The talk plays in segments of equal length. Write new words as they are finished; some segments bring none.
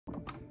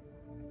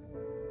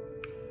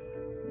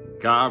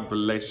God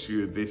bless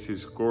you. This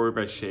is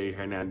Corba Shea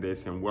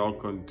Hernandez, and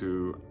welcome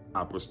to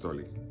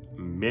Apostolic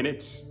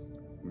Minutes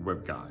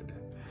with God.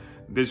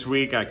 This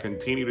week, I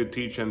continue to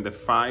teach on the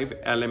 5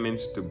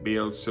 elements to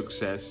build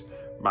success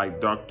by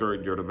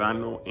Dr.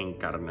 Giordano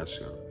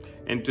Encarnacion.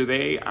 And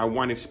today, I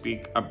want to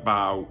speak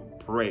about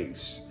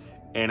praise.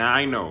 And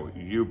I know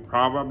you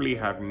probably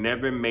have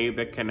never made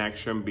the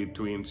connection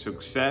between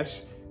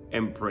success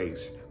and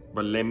praise,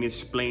 but let me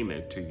explain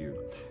it to you.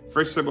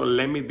 First of all,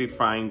 let me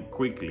define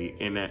quickly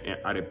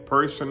at a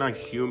personal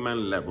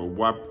human level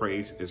what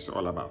praise is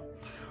all about.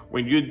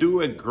 When you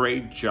do a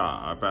great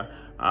job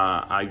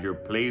at your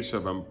place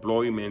of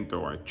employment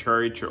or at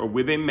church or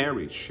within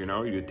marriage,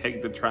 you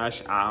take the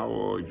trash out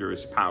or your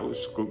spouse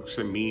cooks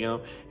a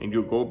meal and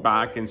you go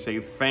back and say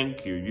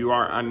thank you. You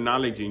are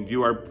acknowledging,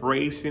 you are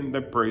praising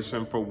the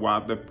person for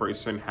what the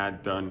person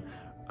had done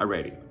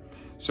already.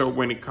 So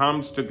when it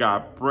comes to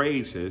God,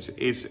 praises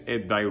is a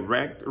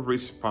direct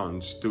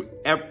response to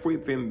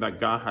everything that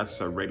God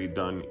has already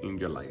done in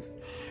your life.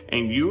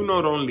 And you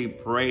not only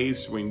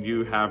praise when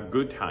you have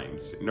good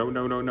times.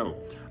 No.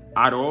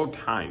 At all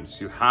times,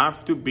 you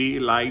have to be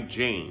like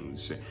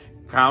James.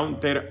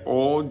 Count it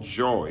all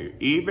joy,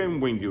 even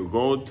when you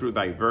go through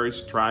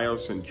diverse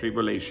trials and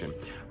tribulation.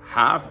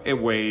 Have a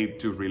way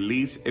to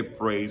release a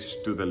praise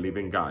to the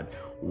living God.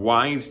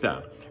 Why is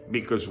that?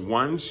 Because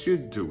once you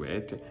do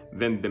it,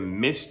 then the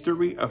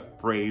mystery of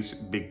praise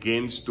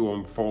begins to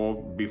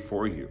unfold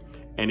before you.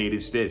 And it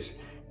is this: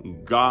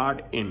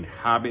 God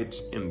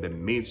inhabits in the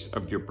midst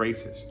of your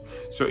praises.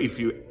 So if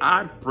you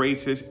add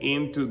praises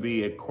into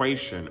the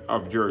equation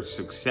of your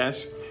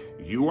success,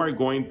 you are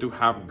going to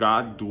have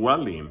God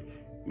dwelling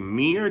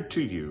near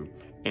to you,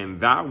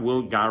 and that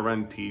will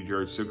guarantee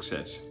your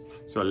success.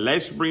 So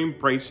let's bring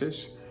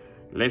praises.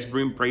 Let's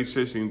bring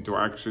praises into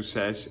our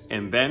success,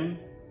 and then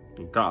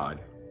God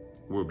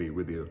will be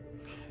with you.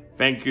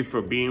 Thank you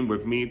for being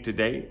with me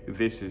today.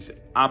 This is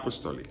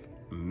Apostolic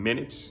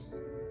Minutes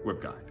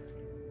with God.